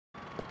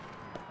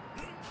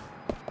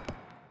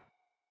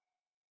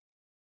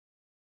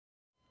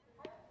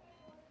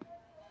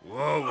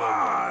Whoa.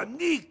 Ah,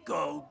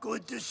 Nico,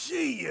 good to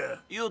see you.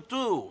 You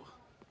too.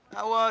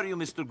 How are you,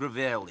 Mr.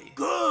 Gravelli?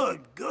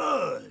 Good,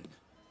 good.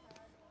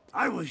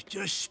 I was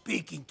just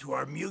speaking to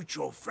our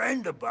mutual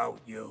friend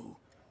about you.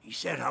 He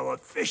said how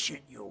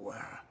efficient you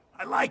were.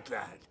 I like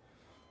that.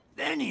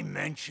 Then he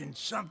mentioned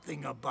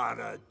something about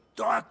a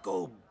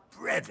Darko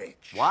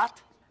Brevic.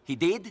 What? He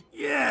did?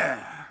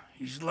 Yeah,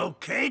 he's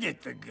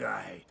located the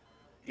guy.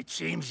 It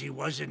seems he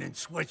wasn't in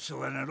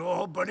Switzerland at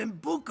all, but in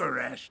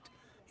Bucharest.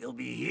 He'll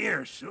be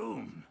here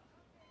soon.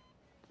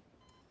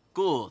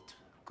 Good,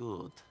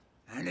 good.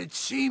 And it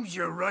seems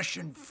your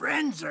Russian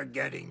friends are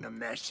getting the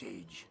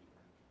message.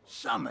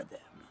 Some of them.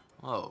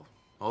 Oh,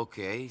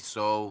 okay,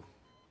 so...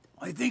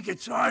 I think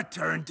it's our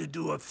turn to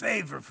do a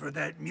favor for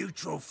that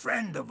mutual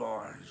friend of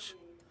ours.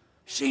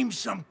 Seems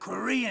some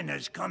Korean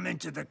has come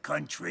into the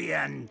country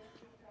and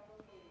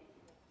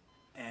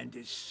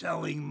is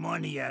selling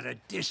money at a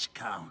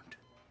discount.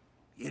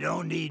 You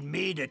don't need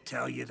me to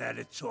tell you that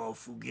it's all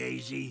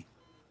fugazi.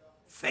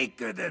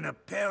 Faker than a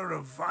pair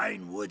of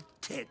Vinewood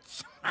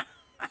tits.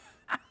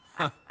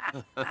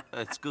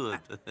 That's good.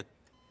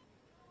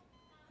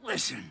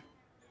 Listen,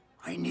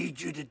 I need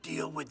you to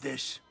deal with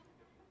this.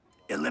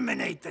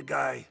 Eliminate the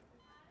guy.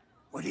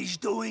 What he's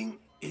doing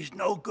is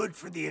no good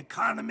for the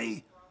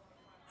economy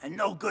and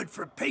no good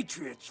for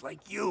patriots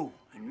like you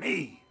and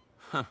me.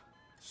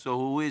 So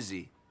who is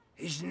he?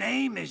 His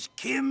name is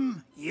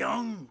Kim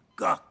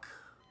Young-guk.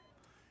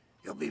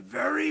 He'll be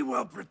very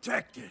well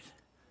protected.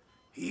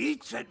 He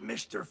eats at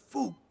Mr.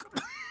 Fook.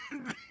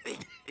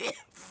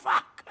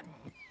 Fuck.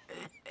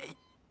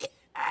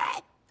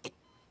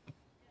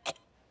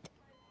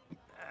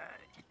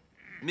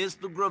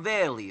 Mr.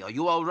 Gravelli, are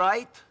you all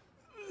right?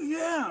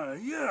 Yeah.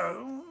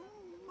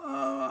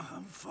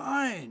 I'm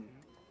fine.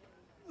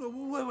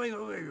 Wait.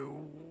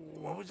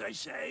 What was I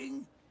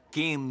saying?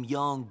 Kim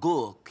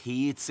Young-guk,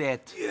 he eats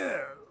at... Yeah,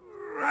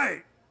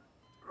 right.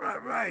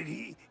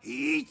 He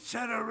eats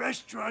at a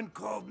restaurant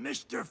called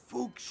Mr.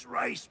 Fook's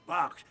Rice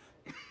Box.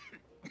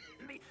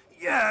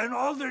 Yeah, in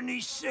Alderney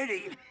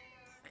City.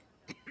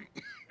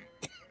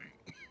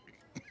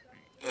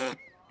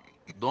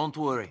 Don't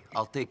worry,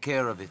 I'll take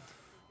care of it.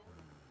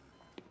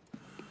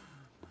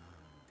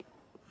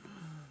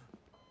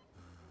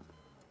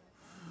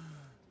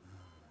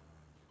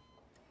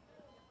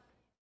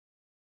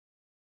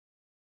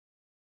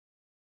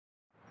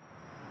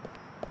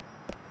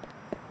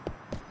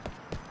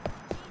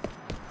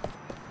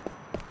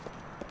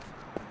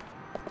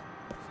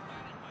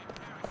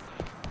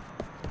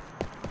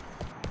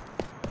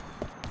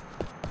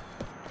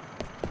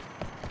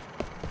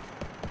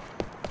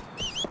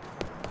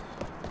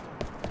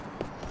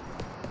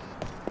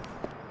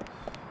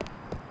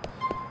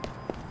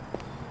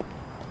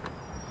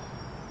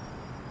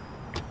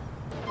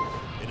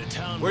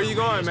 Where you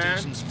going, man?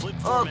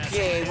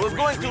 Okay, we're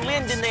going to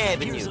Linden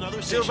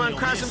Avenue. Silver and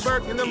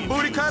Krassenberg and them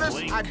booty cutters?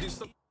 I do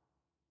some...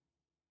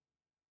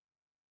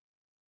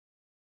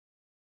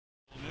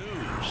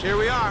 Here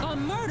we are.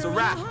 It's a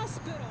wrap.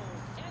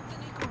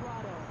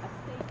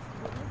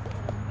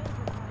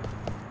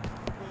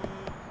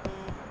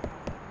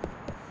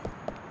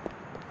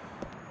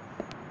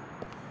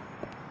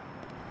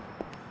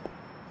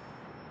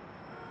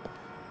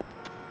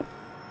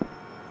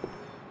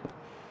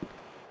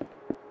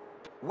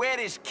 Where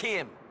is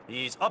Kim?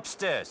 He's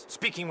upstairs,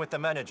 speaking with the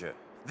manager.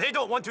 They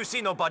don't want to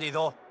see nobody,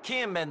 though.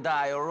 Kim and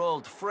I are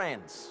old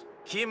friends.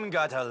 Kim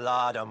got a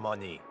lot of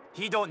money.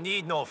 He don't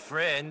need no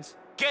friends.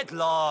 Get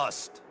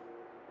lost!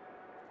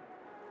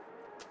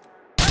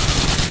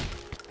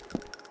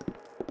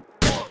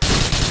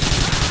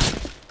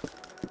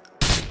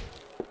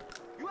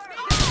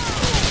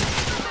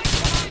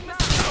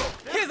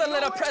 Here's a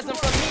little present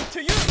from me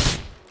to you!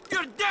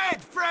 You're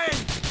dead,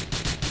 friend!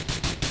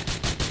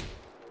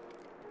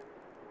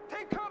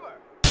 Take cover!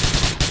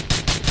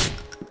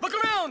 Look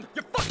around!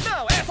 You're fucked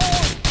now,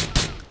 asshole!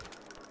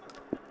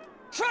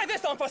 Try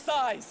this on for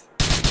size!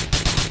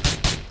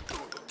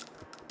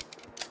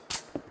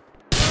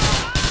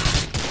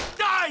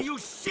 Die, you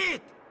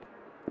shit!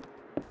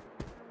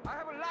 I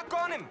have a lock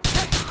on him!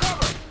 Take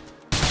cover!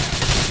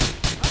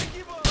 I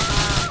give a...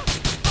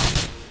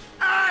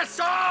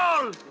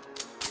 Asshole!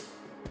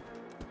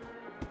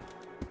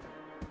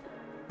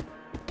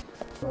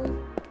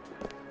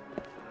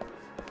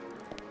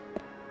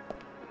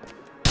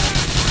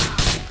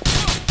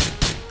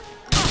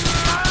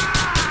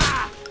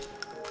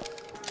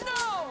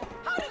 No!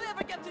 How did it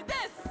ever get to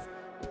this?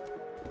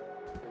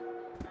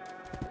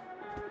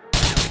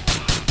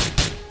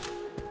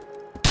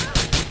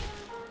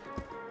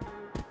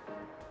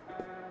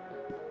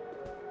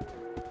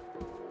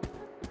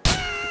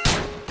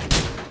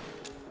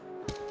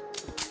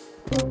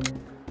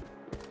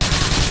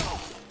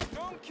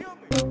 Don't kill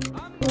me!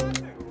 I'm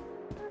nothing!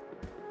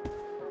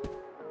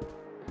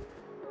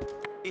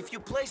 If you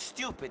play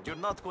stupid, you're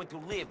not going to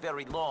live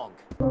very long.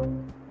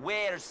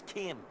 Where's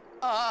Kim?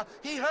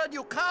 He heard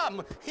you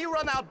come. He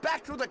run out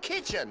back to the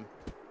kitchen.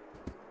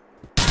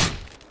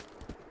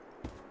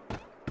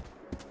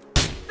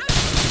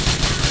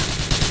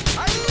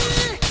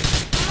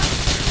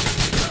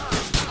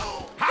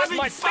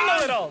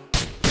 it all.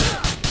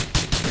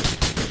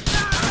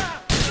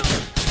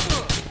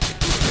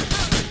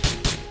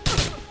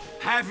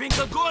 Having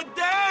a good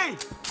day?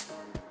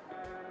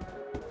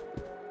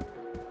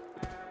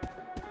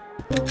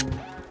 Go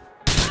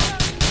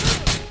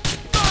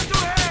to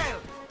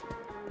hell!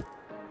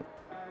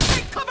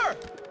 Take cover!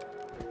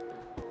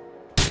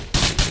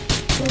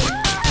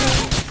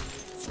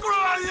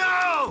 Screw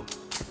you!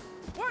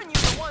 Weren't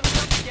you the one who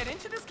helped me get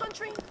into this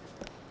country?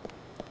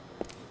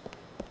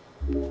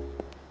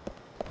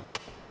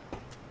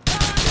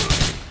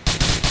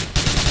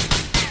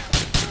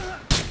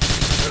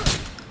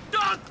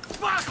 Don't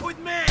fuck with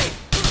me!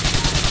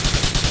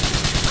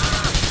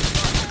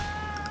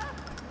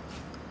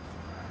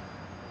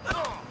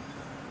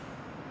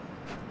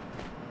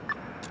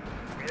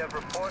 We have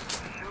reports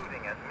of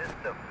shooting at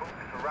Mr.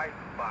 Fuchs' Rice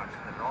Box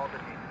in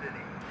Alderney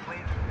City.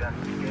 Please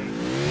investigate.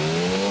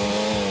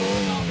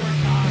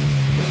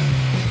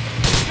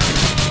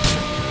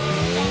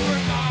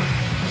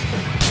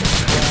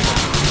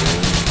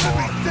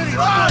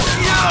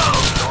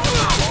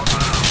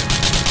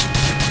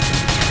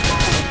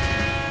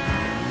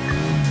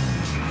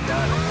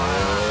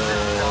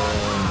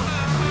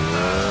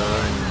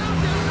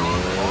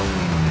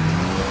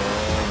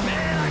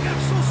 Man, I got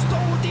so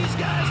stoned with these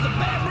guys, the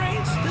bad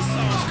brains. This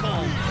song's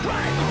called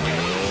Ride the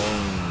Game.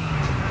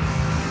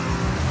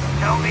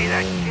 Tell me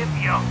that Kim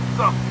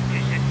Young-suk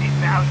isn't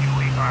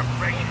devaluing our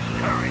precious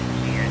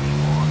currency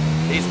anymore.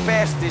 He's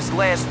past his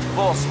last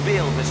false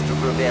bill, Mr.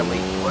 Ravelli.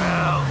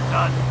 Well,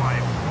 not my